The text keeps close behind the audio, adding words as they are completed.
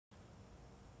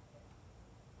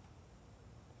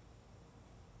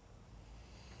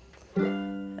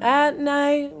At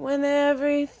night when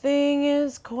everything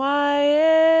is quiet,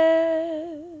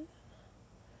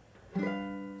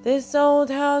 this old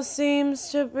house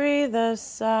seems to breathe a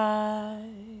sigh.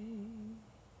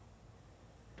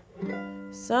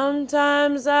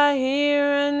 Sometimes I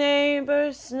hear a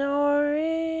neighbor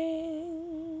snoring.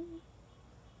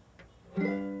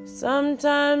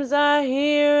 Sometimes I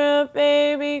hear a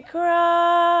baby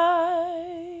cry.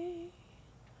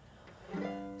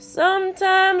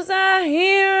 Sometimes I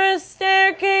hear a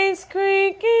staircase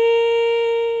creaking.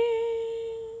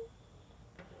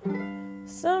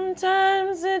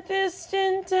 Sometimes a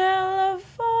distant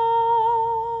telephone.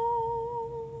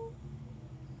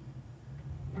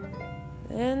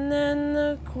 And then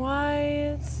the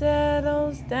quiet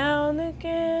settles down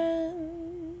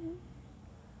again.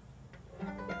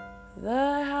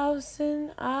 The house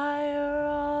and I are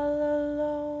all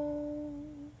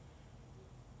alone.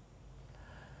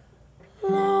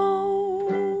 Lonely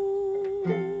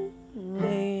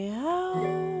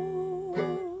house.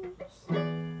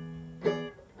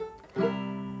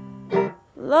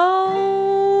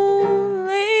 Lonely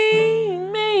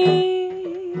me.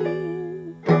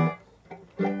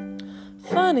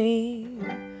 Funny,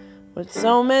 with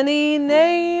so many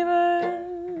neighbors,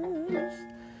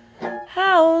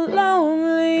 how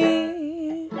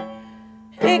lonely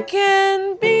it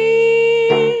can be.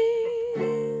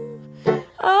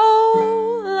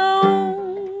 Oh,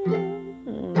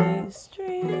 lonely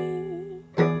street,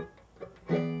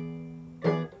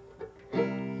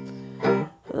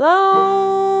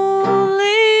 lonely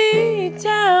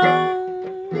town.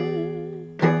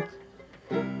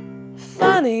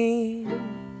 Funny,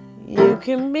 you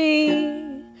can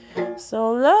be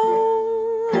so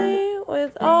lonely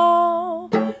with all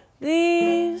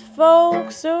these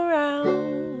folks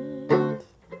around.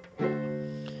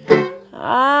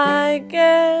 I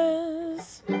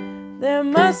guess there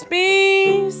must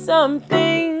be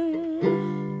something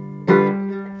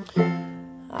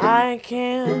I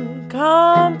can't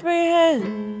comprehend.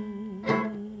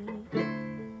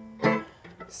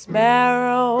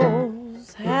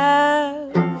 Sparrows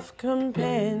have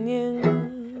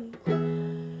companions,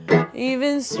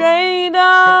 even stray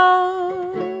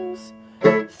dogs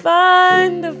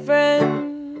find a friend.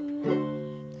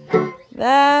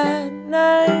 That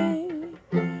night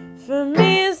for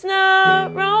me is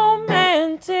not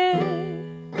romantic.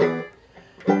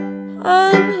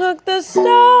 Unhook the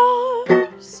stars